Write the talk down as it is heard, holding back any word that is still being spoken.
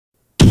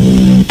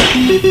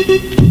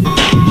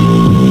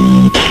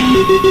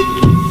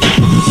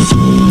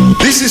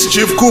This is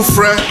Chief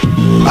Kooffreh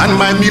and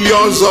my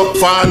millions of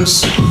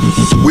fans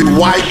with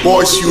white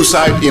boy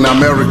suicide in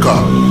America.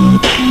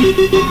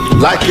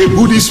 Like a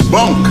Buddhist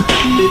monk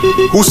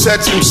who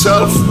sets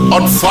himself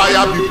on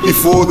fire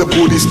before the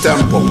Buddhist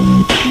temple.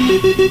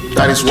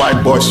 That is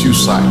white boy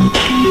suicide.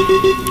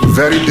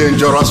 Very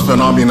dangerous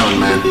phenomenon,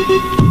 man.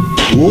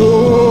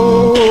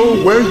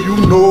 Oh, when you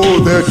know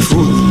the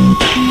truth,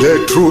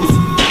 the truth,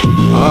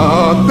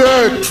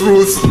 the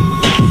truth.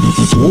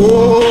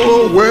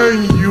 Oh,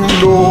 when you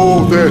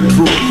know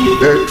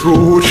the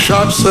truth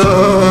shall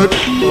set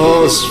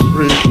us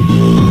free.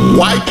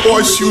 White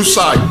boy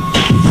suicide,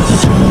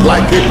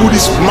 like a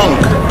Buddhist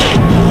monk,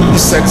 he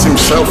sets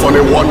himself on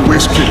a one-way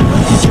street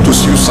to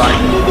suicide,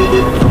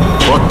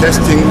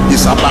 protesting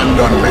his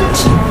abandonment.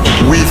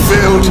 We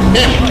failed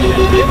him.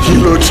 He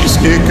loads his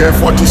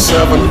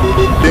AK-47,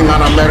 being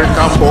an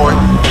American boy,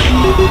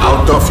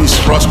 out of his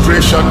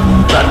frustration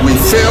that we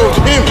failed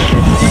him.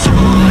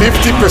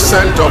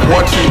 50% of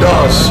what he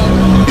does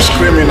is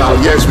criminal.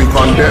 Yes, we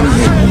condemn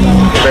him.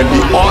 But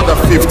the other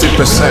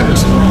 50%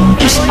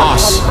 is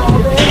us,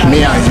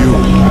 me and you,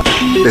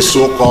 the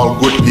so-called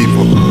good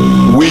people.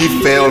 We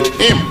failed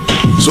him.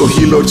 So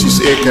he loads his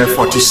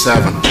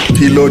AK-47,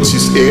 he loads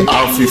his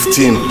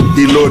AR-15,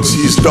 he loads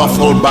his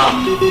duffel bag,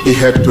 he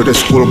heads to the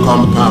school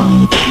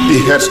compound, he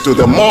heads to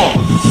the mall,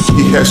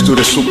 he heads to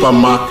the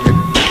supermarket,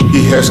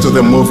 he heads to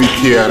the movie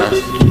theater.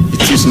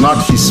 It is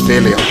not his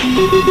failure,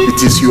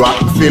 it is your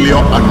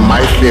failure and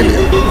my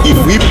failure. If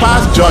we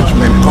pass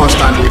judgment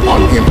constantly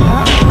on him,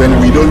 then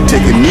we don't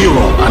take a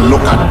mirror and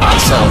look at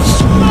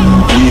ourselves.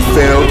 We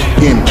failed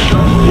him.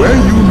 When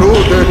you know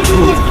the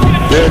truth,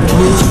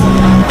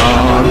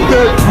 and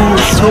the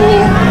truth, so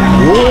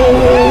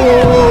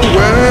oh,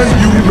 when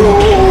you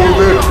know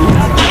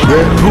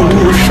the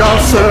truth shall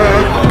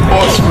set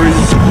us free.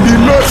 He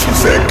loads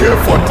his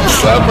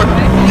AK-47,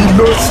 he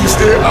loads his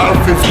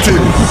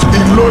AR-15, he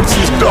loads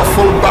his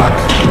duffel bag.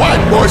 White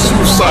boy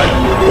suicide,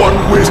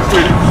 one-way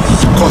street,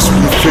 because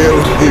we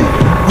failed him.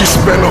 We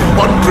spent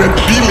 $100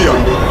 billion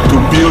to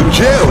build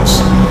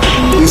jails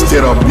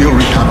instead of build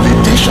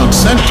rehabilitation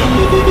center.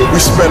 We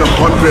spent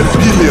 $100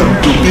 billion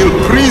to build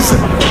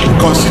prison. The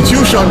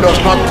Constitution does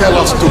not tell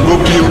us to go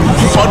build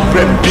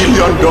 $100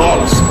 billion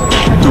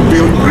to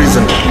build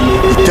prison.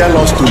 It tells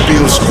us to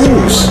build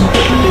schools.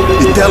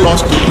 It tells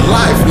us to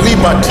life,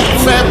 liberty,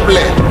 fair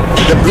play.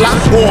 The black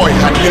boy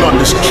had been on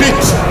the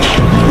street.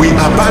 We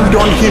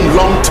abandoned him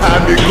long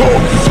time ago.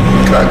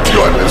 Can't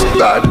you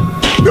understand?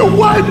 The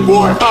white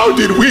boy, how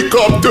did we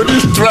come to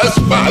this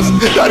trespass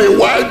that a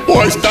white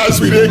boy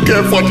stands with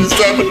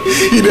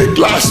AK-47 in a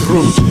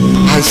classroom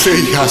and say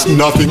he has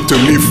nothing to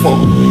live for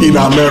in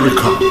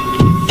America?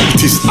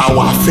 It is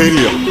our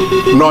failure,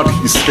 not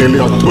his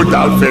failure,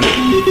 total failure.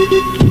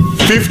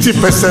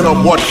 50%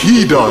 of what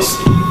he does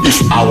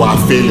is our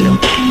failure.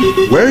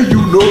 When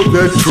you know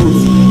the truth,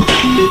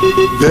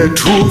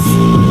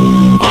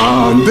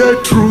 and the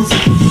truth,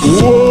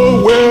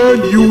 oh,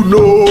 when you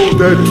know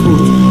the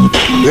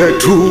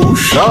truth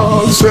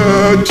shall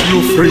set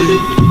you free.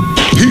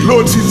 He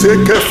loads his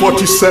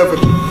AK-47,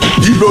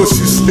 he loads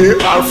his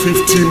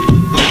AR-15,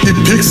 he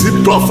picks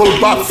a duffel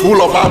bag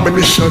full of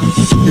ammunition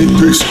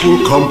into a school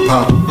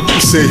compound. He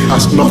says he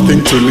has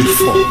nothing to live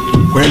for.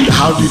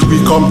 How did we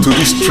come to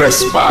this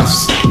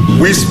trespass?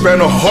 We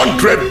spent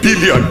 $100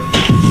 billion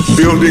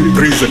building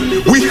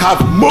prison. We have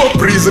more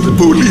prison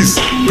police,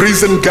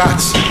 prison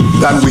guards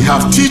than we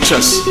have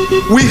teachers.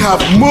 We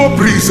have more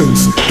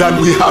prisons than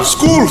we have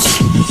schools.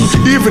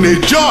 Even a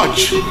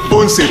judge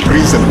owns a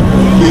prison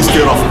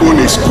instead of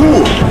owning a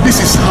school. This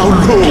is how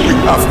low we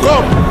have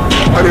come.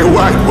 And a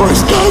white boy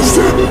stands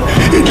there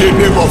in the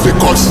name of the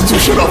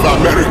Constitution of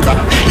America.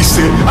 He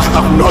said, I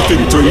have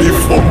nothing to live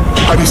for,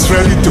 and he's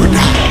ready to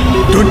die.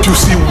 Don't you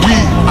see we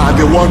are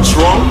the ones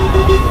wrong?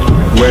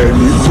 When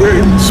it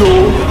rains,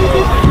 oh,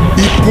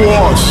 it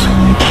pours.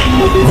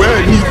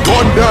 When it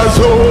thunders,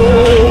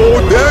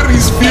 oh, there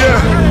is fear.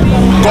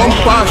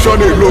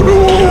 Compassion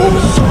alone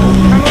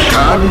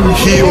can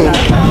heal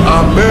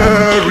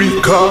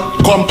America.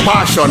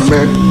 Compassion,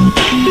 man.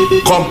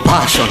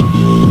 Compassion.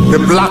 The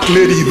black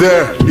lady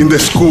there in the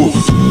school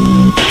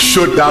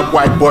showed that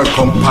white boy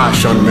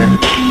compassion, man.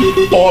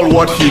 All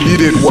what he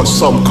needed was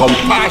some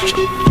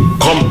compassion.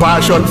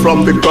 Compassion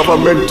from the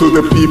government to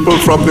the people,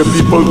 from the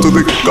people to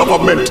the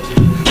government,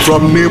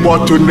 from neighbor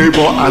to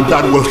neighbor, and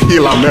that will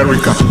heal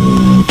America.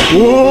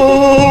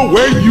 Oh,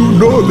 when you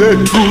know the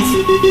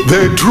truth,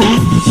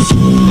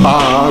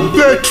 and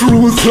the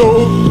truth,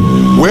 oh,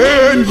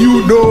 when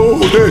you know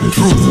the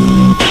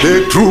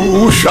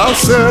truth shall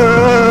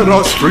set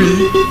us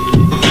free.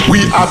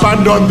 We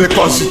abandon the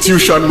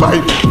Constitution, my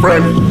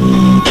friend.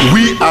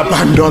 We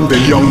abandon the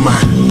young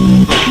man,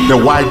 the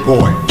white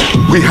boy.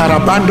 We had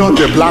abandoned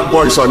the black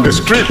boys on the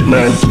street,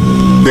 man.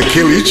 They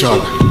kill each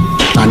other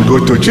and go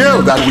to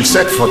jail that we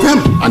set for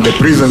them and the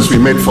prisons we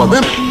made for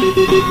them.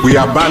 We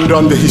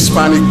abandoned the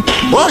Hispanic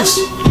boys,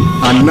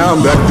 and now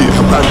that they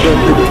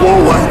abandoned the poor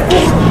white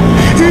boy,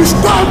 he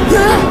stopped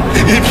there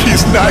in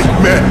his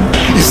nightmare,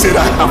 he said,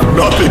 I have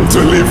nothing to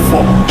live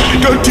for.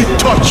 Don't it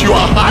touch your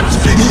heart?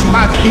 He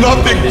had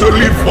nothing to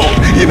live for.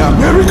 In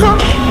America,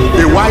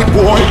 a white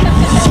boy,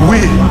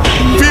 we,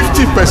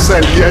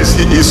 50% yes,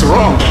 he is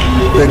wrong.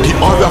 But the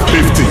other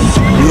 50,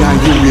 me and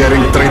you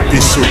wearing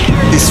three-piece suit.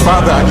 His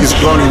father is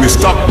gone in the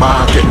stock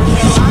market,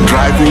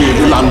 driving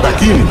a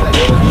Lamborghini.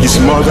 His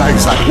mother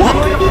is at work.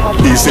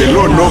 He's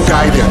alone, no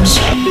guidance.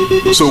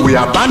 So we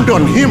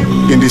abandoned him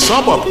in the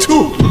suburb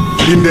too.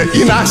 In the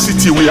inner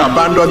city, we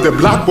abandoned the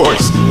black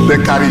boys. They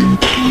carry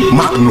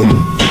magnum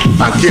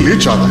and kill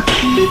each other.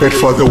 But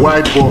for the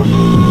white boy,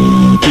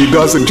 he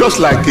does it just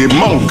like a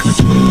monk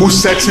who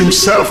sets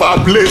himself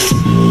ablaze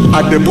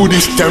at the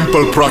Buddhist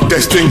temple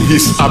protesting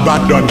his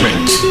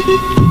abandonment.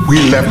 We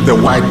left the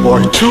white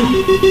boy too.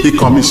 He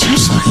commits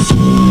suicide.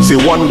 It's a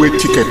one-way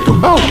ticket to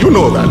hell, you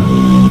know that.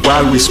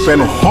 While we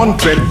spend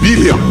 100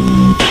 billion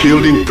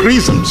building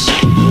prisons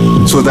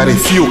so that a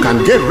few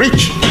can get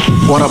rich.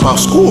 What about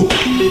school?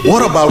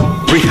 What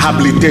about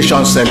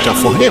rehabilitation center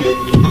for him?